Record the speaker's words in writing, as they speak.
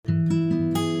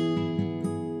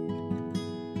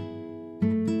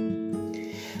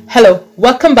Hello,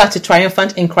 welcome back to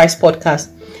Triumphant in Christ podcast,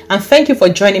 and thank you for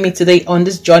joining me today on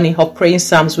this journey of praying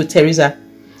Psalms with Theresa.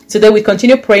 Today we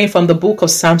continue praying from the book of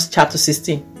Psalms chapter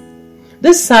 16.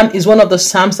 This psalm is one of the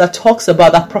psalms that talks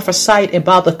about, that prophesied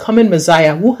about the coming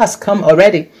Messiah who has come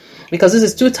already, because this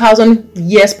is 2000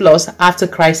 years plus after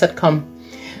Christ had come.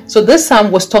 So this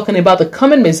psalm was talking about the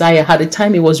coming Messiah at the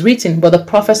time it was written, but the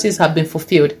prophecies have been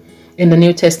fulfilled in the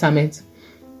New Testament.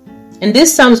 And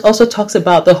this psalm also talks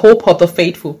about the hope of the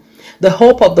faithful, the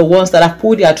hope of the ones that have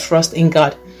put their trust in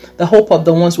God, the hope of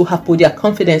the ones who have put their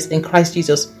confidence in Christ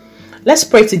Jesus. Let's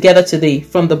pray together today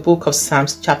from the book of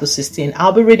Psalms chapter 16.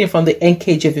 I'll be reading from the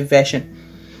NKJV version.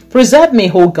 Preserve me,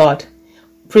 O God.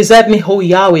 Preserve me, O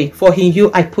Yahweh, for in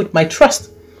you I put my trust.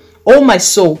 O my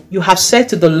soul, you have said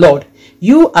to the Lord,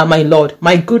 you are my Lord.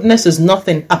 My goodness is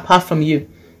nothing apart from you.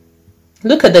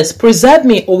 Look at this. Preserve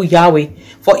me, O Yahweh,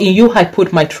 for in you I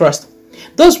put my trust.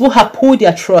 Those who have put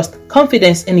their trust,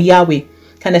 confidence in Yahweh,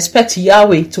 can expect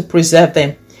Yahweh to preserve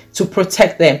them, to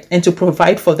protect them, and to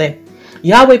provide for them.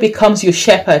 Yahweh becomes your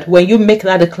shepherd when you make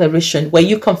that declaration, when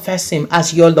you confess him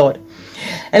as your Lord.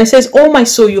 And it says, "Oh my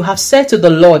soul, you have said to the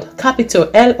Lord," capital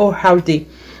L-O-R-D.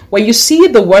 When you see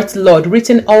the word Lord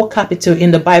written all capital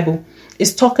in the Bible,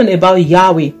 it's talking about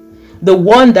Yahweh, the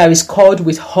one that is called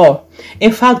with her.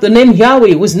 In fact, the name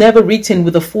Yahweh was never written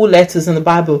with the full letters in the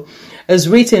Bible. It's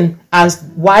written as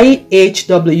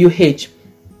YHWH,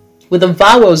 with the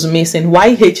vowels missing,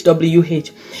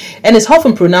 YHWH. And it's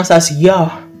often pronounced as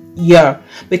Yah,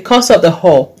 because of the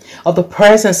whole, of the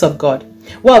presence of God.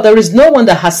 Well, there is no one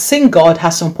that has seen God at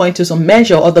some point to some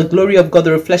measure of the glory of God,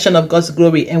 the reflection of God's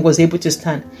glory, and was able to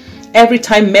stand. Every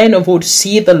time men of old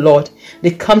see the Lord,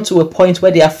 they come to a point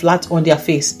where they are flat on their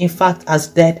face, in fact, as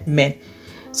dead men.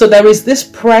 So there is this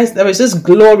praise, there is this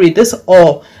glory, this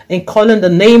awe in calling the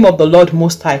name of the Lord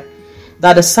Most High,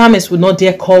 that the psalmist would not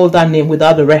dare call that name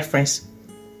without a reference.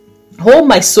 "Oh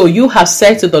my soul, you have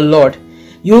said to the Lord,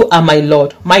 you are my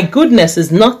Lord. My goodness is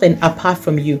nothing apart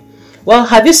from you." Well,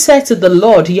 have you said to the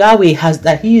Lord, Yahweh,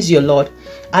 that he is your Lord?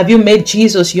 Have you made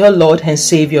Jesus your Lord and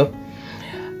Savior?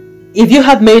 If you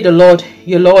have made the Lord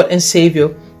your Lord and Savior,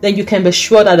 then you can be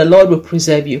sure that the Lord will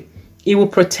preserve you. He will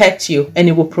protect you and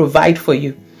he will provide for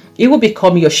you. He will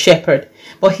become your shepherd.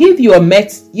 But if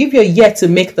you're yet to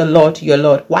make the Lord your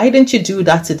Lord, why don't you do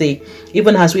that today?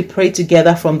 Even as we pray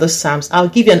together from the Psalms, I'll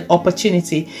give you an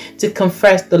opportunity to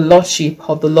confess the Lordship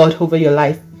of the Lord over your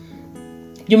life.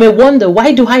 You may wonder,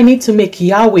 why do I need to make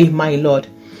Yahweh my Lord?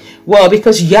 Well,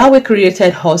 because Yahweh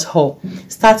created us all,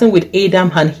 starting with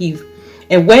Adam and Eve.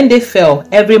 And when they fell,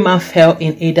 every man fell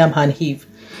in Adam and Eve.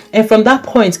 And from that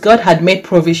point, God had made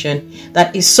provision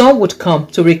that his son would come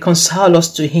to reconcile us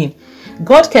to him.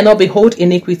 God cannot behold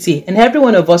iniquity, and every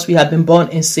one of us, we have been born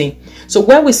in sin. So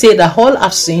when we say that all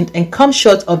have sinned and come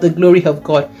short of the glory of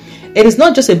God, it is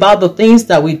not just about the things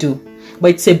that we do,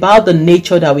 but it's about the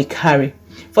nature that we carry.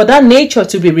 For that nature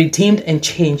to be redeemed and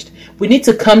changed, we need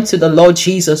to come to the Lord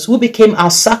Jesus, who became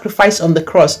our sacrifice on the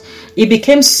cross. He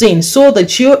became sin so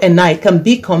that you and I can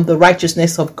become the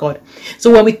righteousness of God.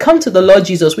 So when we come to the Lord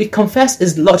Jesus, we confess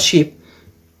his Lordship.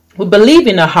 We believe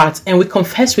in our hearts and we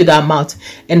confess with our mouth,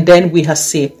 and then we are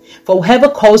saved. For whoever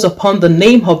calls upon the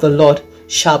name of the Lord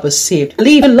shall be saved.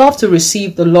 Believe and love to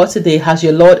receive the Lord today as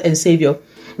your Lord and Savior.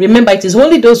 Remember, it is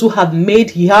only those who have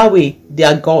made Yahweh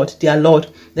their God, their Lord,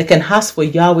 that can ask for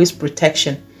Yahweh's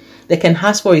protection. They can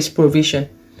ask for his provision.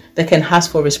 They can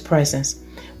ask for his presence.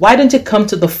 Why don't you come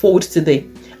to the fold today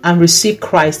and receive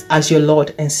Christ as your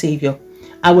Lord and Savior?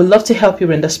 I would love to help you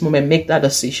in this moment make that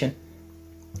decision.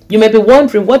 You may be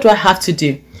wondering, what do I have to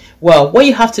do? Well, what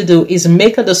you have to do is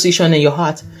make a decision in your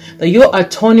heart that you are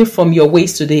turning from your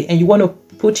ways today and you want to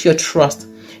put your trust,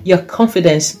 your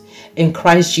confidence in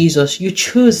Christ Jesus. You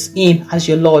choose him as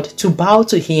your Lord, to bow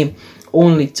to him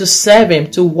only, to serve him,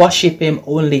 to worship him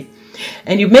only.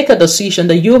 And you make a decision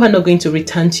that you are not going to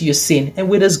return to your sin, and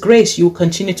with his grace you will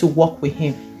continue to walk with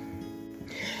him.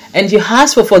 And you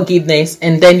ask for forgiveness,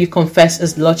 and then you confess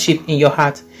his Lordship in your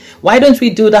heart. Why don't we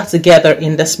do that together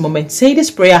in this moment? Say this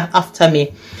prayer after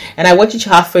me, and I want you to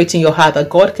have faith in your heart that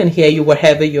God can hear you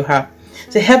wherever you are.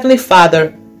 Say, "Heavenly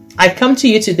Father, I come to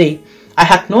you today. I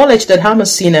acknowledge that I'm a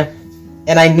sinner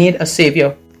and I need a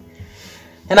Savior.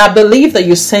 And I believe that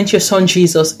you sent your son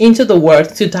Jesus into the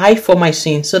world to die for my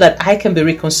sins so that I can be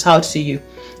reconciled to you.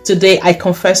 Today I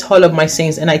confess all of my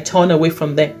sins and I turn away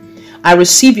from them. I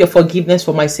receive your forgiveness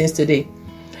for my sins today.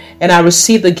 And I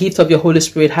receive the gift of your Holy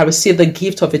Spirit. I receive the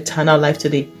gift of eternal life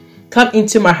today. Come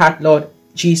into my heart, Lord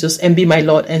Jesus, and be my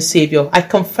Lord and Savior. I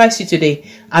confess you today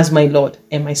as my Lord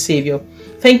and my Savior.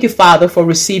 Thank you, Father, for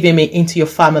receiving me into your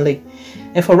family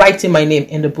and for writing my name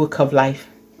in the book of life.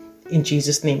 In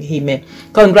Jesus' name, amen.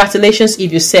 Congratulations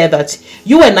if you said that.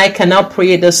 You and I can now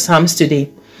pray the Psalms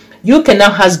today. You can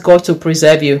now ask God to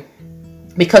preserve you,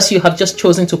 because you have just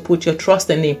chosen to put your trust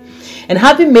in Him. And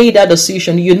having made that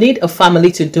decision, you need a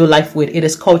family to do life with. It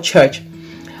is called church.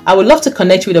 I would love to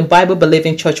connect you with a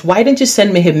Bible-believing church. Why don't you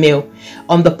send me a mail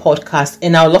on the podcast,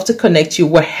 and I would love to connect you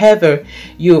wherever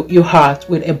you are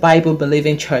with a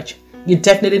Bible-believing church. You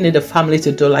definitely need a family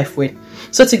to do life with.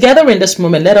 So together in this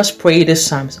moment, let us pray these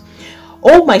Psalms.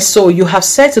 Oh my soul, you have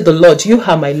said to the Lord, you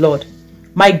are my Lord.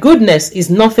 My goodness is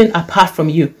nothing apart from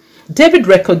you. David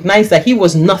recognized that he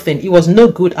was nothing. He was no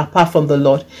good apart from the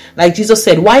Lord. Like Jesus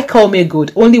said, why call me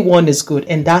good? Only one is good,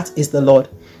 and that is the Lord.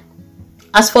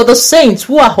 As for the saints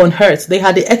who are on earth, they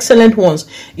are the excellent ones,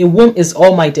 in whom is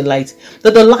all my delight.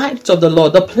 The delight of the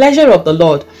Lord, the pleasure of the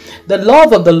Lord, the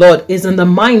love of the Lord is in the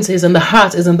minds, is in the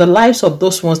heart, is in the lives of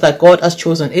those ones that God has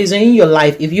chosen. Is in your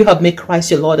life. If you have made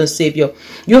Christ your Lord and Savior,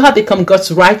 you have become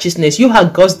God's righteousness. You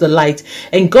have God's delight,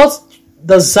 and God's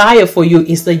desire for you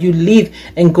is that you live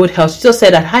in good health. Jesus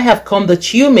said that I have come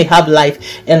that you may have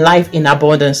life, and life in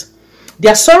abundance.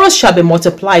 Their sorrows shall be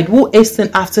multiplied, who hasten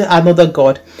after another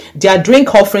God. Their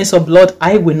drink offerings of blood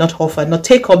I will not offer, nor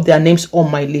take up their names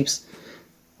on my lips.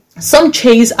 Some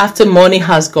chase after money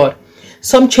as God.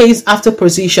 Some chase after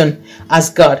position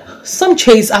as God. Some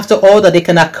chase after all that they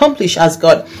can accomplish as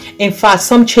God. In fact,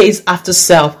 some chase after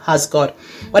self as God.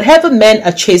 Whatever men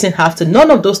are chasing after, none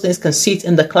of those things can sit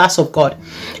in the class of God.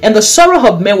 And the sorrow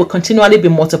of men will continually be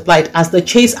multiplied as they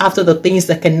chase after the things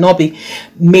that cannot be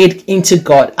made into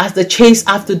God, as they chase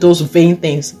after those vain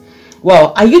things.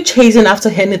 Well, are you chasing after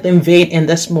anything vain in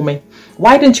this moment?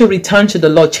 Why don't you return to the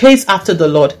Lord? Chase after the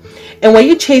Lord. And when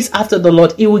you chase after the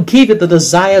Lord, He will give you the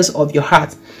desires of your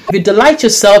heart. If you delight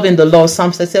yourself in the Lord,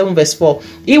 Psalm 37 verse 4,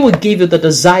 He will give you the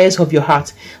desires of your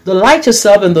heart. Delight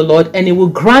yourself in the Lord, and He will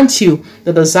grant you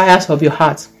the desires of your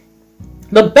heart.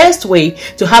 The best way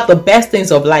to have the best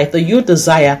things of life that you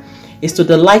desire is to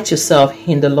delight yourself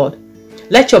in the Lord.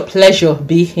 Let your pleasure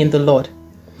be in the Lord.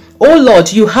 O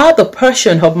Lord, you are the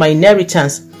portion of my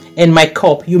inheritance and my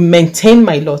cup. You maintain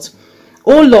my lot.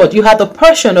 O Lord, you are the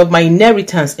portion of my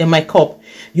inheritance and my cup.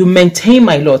 You maintain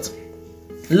my lot.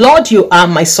 Lord, you are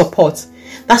my support.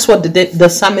 That's what the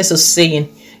psalmist is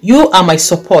saying. You are my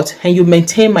support, and you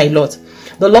maintain my lot.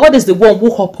 The Lord is the one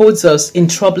who upholds us in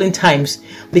troubling times,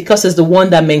 because it's the one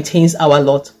that maintains our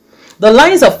lot. The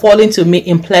lines are falling to me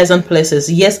in pleasant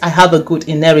places. Yes, I have a good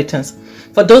inheritance.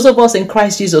 For those of us in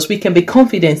Christ Jesus, we can be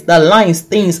confident that lines,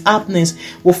 things, happenings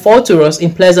will fall to us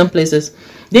in pleasant places.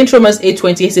 Romans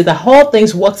 8:28 says that all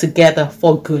things work together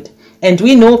for good. And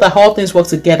we know that all things work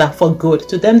together for good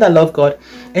to them that love God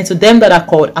and to them that are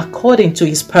called according to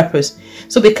His purpose.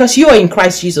 So because you are in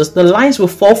Christ Jesus, the lines will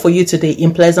fall for you today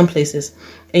in pleasant places,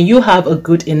 and you have a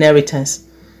good inheritance.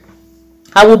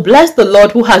 I will bless the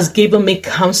Lord who has given me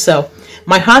counsel.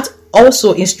 My heart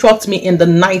also instructs me in the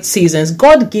night seasons.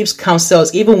 God gives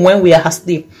counsels even when we are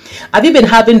asleep. Have you been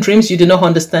having dreams you do not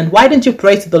understand? Why don't you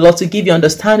pray to the Lord to give you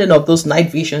understanding of those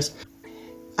night visions?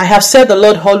 I have set the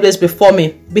Lord always before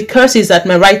me. Because He is at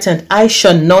my right hand, I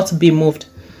shall not be moved.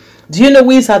 Do you know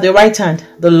who is at the right hand?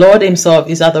 The Lord Himself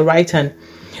is at the right hand.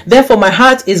 Therefore my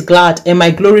heart is glad, and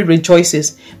my glory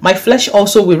rejoices. My flesh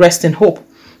also will rest in hope.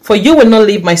 For you will not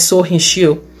leave my soul in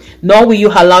Sheol, nor will you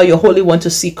allow your Holy One to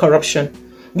see corruption.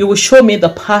 You will show me the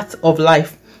path of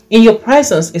life. In your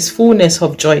presence is fullness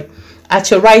of joy. At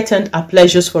your right hand are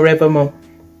pleasures forevermore.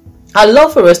 I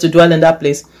love for us to dwell in that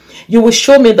place. You will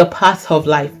show me the path of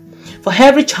life. For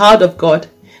every child of God,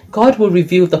 God will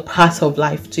reveal the path of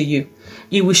life to you.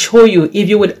 He will show you. If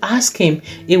you would ask Him,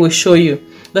 He will show you.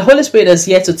 The Holy Spirit is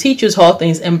here to teach us all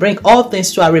things and bring all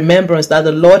things to our remembrance that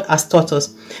the Lord has taught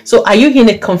us. So are you in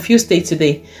a confused state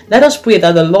today? Let us pray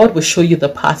that the Lord will show you the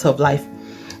path of life.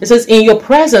 It says, in your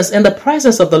presence, in the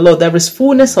presence of the Lord, there is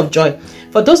fullness of joy.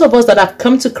 For those of us that have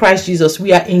come to Christ Jesus,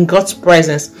 we are in God's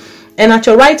presence. And at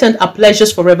your right hand are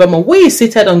pleasures forevermore. We are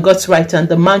seated on God's right hand,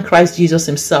 the man Christ Jesus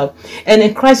Himself. And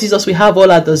in Christ Jesus, we have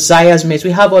all our desires met.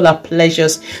 We have all our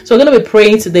pleasures. So we're going to be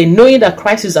praying today, knowing that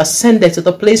Christ is ascended to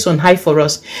the place on high for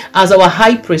us as our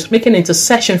high priest, making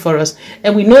intercession for us.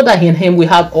 And we know that in Him we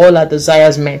have all our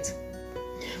desires met.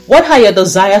 What are your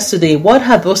desires today? What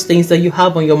are those things that you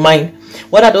have on your mind?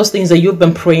 What are those things that you've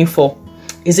been praying for?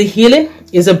 Is it healing?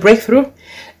 Is it breakthrough?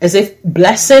 Is it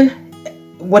blessing?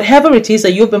 Whatever it is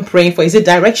that you've been praying for, is it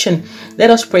direction? Let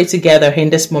us pray together in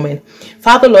this moment.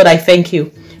 Father, Lord, I thank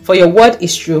you for your word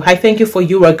is true. I thank you for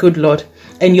you are good, Lord,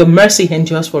 and your mercy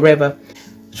endures forever.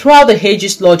 Throughout the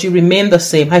ages, Lord, you remain the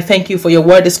same. I thank you for your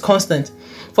word is constant.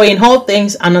 For in all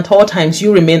things and at all times,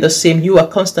 you remain the same. You are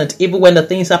constant, even when the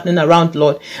things happening around,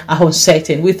 Lord, are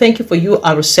uncertain. We thank you for you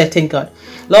are a certain God.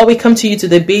 Lord, we come to you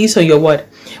today based on your word.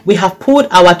 We have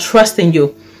put our trust in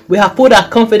you. We have put our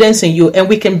confidence in you, and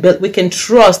we can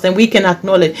trust and we can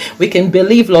acknowledge, we can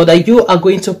believe, Lord, that you are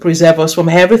going to preserve us from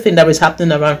everything that is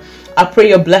happening around. I pray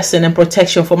your blessing and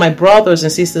protection for my brothers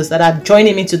and sisters that are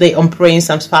joining me today on Praying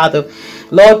Psalms, Father.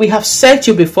 Lord, we have set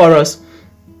you before us.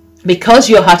 Because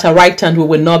you are at our right hand, we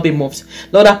will not be moved.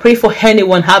 Lord, I pray for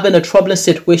anyone having a troubling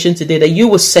situation today, that you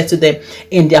will settle them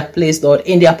in their place, Lord,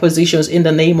 in their positions, in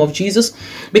the name of Jesus.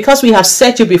 Because we have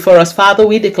set you before us, Father,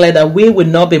 we declare that we will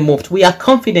not be moved. We are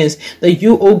confident that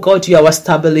you, oh God, you are our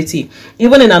stability.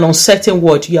 Even in an uncertain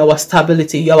world, you are our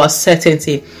stability, you are our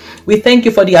certainty. We thank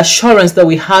you for the assurance that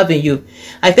we have in you.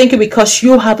 I thank you because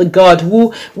you are the God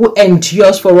who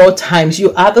endures for all times.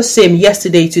 You are the same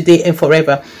yesterday, today, and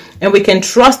forever. And we can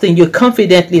trust in you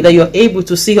confidently that you're able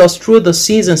to see us through the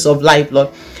seasons of life, Lord.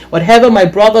 Whatever my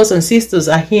brothers and sisters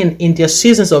are in their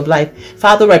seasons of life,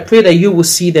 Father, I pray that you will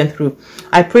see them through.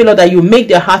 I pray, Lord, that you make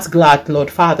their hearts glad, Lord,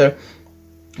 Father.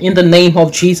 In the name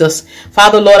of Jesus.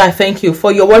 Father, Lord, I thank you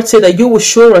for your word say that you will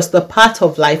show us the path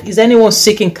of life. Is anyone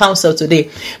seeking counsel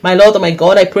today? My Lord and my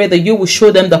God, I pray that you will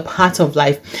show them the path of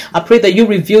life. I pray that you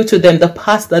reveal to them the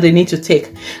path that they need to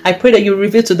take. I pray that you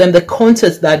reveal to them the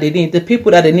content that they need, the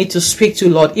people that they need to speak to,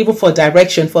 Lord, even for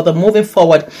direction, for the moving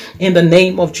forward in the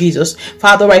name of Jesus.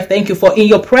 Father, I thank you for in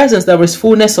your presence there is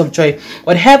fullness of joy.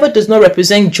 Whatever does not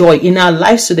represent joy in our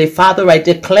lives today, Father, I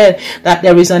declare that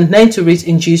there is an end to it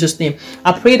in Jesus' name.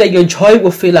 I pray that your joy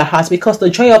will fill our hearts, because the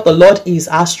joy of the Lord is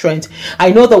our strength.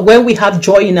 I know that when we have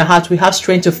joy in our hearts, we have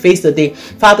strength to face the day.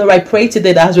 Father, I pray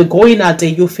today that as we go in our day,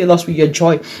 you fill us with your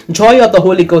joy of the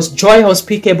Holy Ghost, joy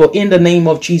unspeakable in the name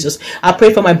of Jesus. I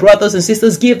pray for my brothers and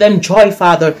sisters, give them joy,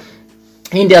 Father,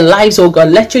 in their lives, oh God.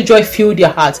 Let your joy fill their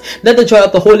hearts. Let the joy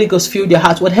of the Holy Ghost fill their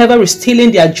hearts. Whatever is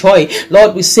stealing their joy,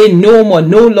 Lord, we say no more,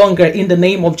 no longer in the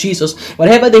name of Jesus.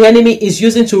 Whatever the enemy is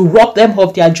using to rob them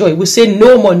of their joy, we say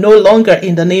no more, no longer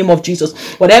in the name of Jesus.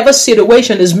 Whatever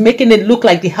situation is making it look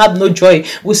like they have no joy,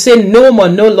 we say no more,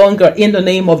 no longer in the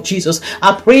name of Jesus.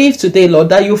 I pray today, Lord,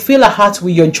 that you fill our hearts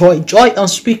with your joy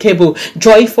unspeakable,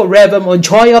 joy forevermore,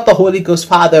 joy of the Holy Ghost,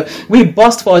 Father. We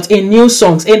burst forth in new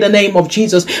songs in the name of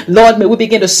Jesus. Lord, may we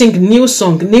begin to sing new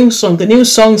songs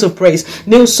of praise,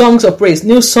 new songs of praise,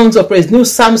 new psalms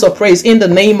of praise in the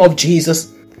name of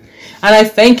Jesus. And I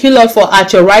thank you, Lord, for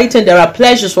at your right hand there are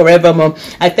pleasures forevermore.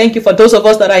 I thank you for those of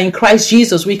us that are in Christ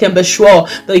Jesus. We can be sure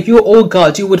that you, oh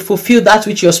God, you would fulfill that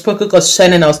which you have spoken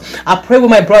concerning us. I pray with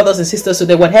my brothers and sisters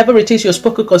today, whatever it is you have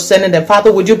spoken concerning them,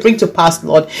 Father, would you bring to pass,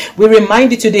 Lord? We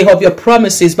remind you today of your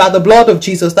promises by the blood of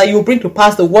Jesus, that you will bring to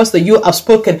pass the words that you have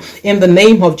spoken in the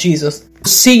name of Jesus.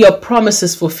 See your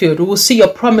promises fulfilled. We will see your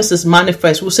promises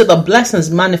manifest. We'll see the blessings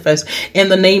manifest in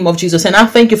the name of Jesus. And I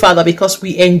thank you, Father, because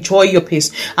we enjoy your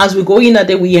peace. As we go in that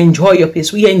day, we enjoy your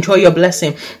peace. We enjoy your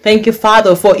blessing. Thank you,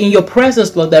 Father, for in your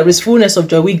presence, Lord, there is fullness of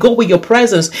joy. We go with your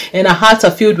presence and our hearts are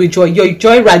filled with joy. Your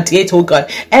joy radiates, oh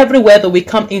God. Everywhere that we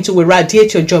come into, we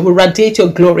radiate your joy. We radiate your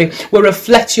glory. We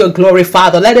reflect your glory,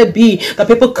 Father. Let it be that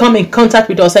people come in contact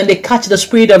with us and they catch the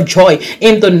spirit of joy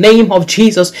in the name of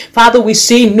Jesus. Father, we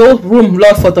see no room,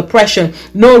 Lord, for depression,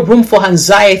 no room for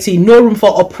anxiety, no room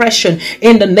for oppression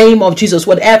in the name of Jesus.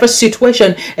 Whatever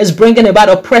situation is bringing about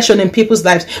oppression in people's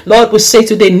lives, Lord, we say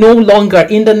today no longer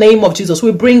in the name of Jesus.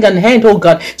 We bring an end, oh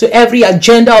God, to every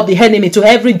agenda of the enemy, to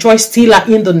every joy stealer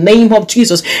in the name of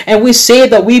Jesus. And we say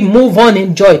that we move on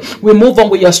in joy. We move on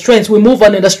with your strength. We move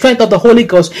on in the strength of the Holy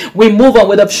Ghost. We move on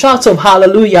with a shout of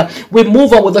hallelujah. We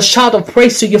move on with a shout of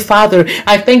praise to you, Father.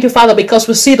 I thank you, Father, because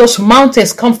we see those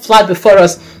mountains come flat before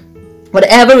us.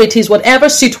 Whatever it is, whatever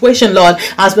situation, Lord,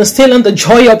 has been stealing the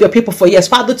joy of your people for years,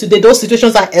 Father, today those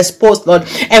situations are exposed, Lord,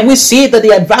 and we see that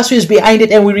the adversary is behind it,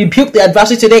 and we rebuke the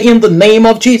adversary today in the name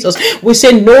of Jesus. We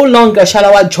say no longer shall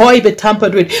our joy be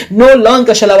tampered with, no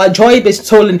longer shall our joy be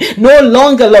stolen, no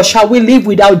longer, Lord, shall we live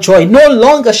without joy, no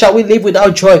longer shall we live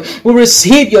without joy. We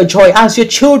receive your joy as your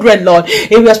children, Lord,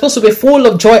 and we are supposed to be full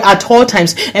of joy at all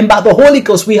times, and by the Holy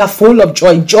Ghost we are full of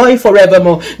joy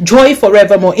forevermore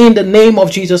in the name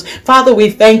of Jesus. Father,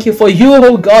 we thank you for you,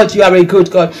 oh God. You are a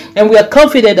good God, and we are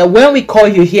confident that when we call,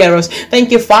 you hear us. Thank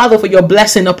you, Father, for your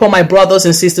blessing upon my brothers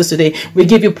and sisters today. We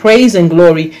give you praise and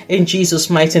glory in Jesus'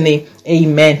 mighty name.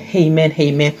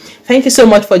 Amen. Thank you so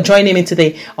much for joining me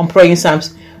today on Praying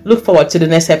Psalms. Look forward to the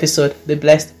next episode. Be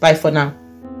blessed. Bye for now.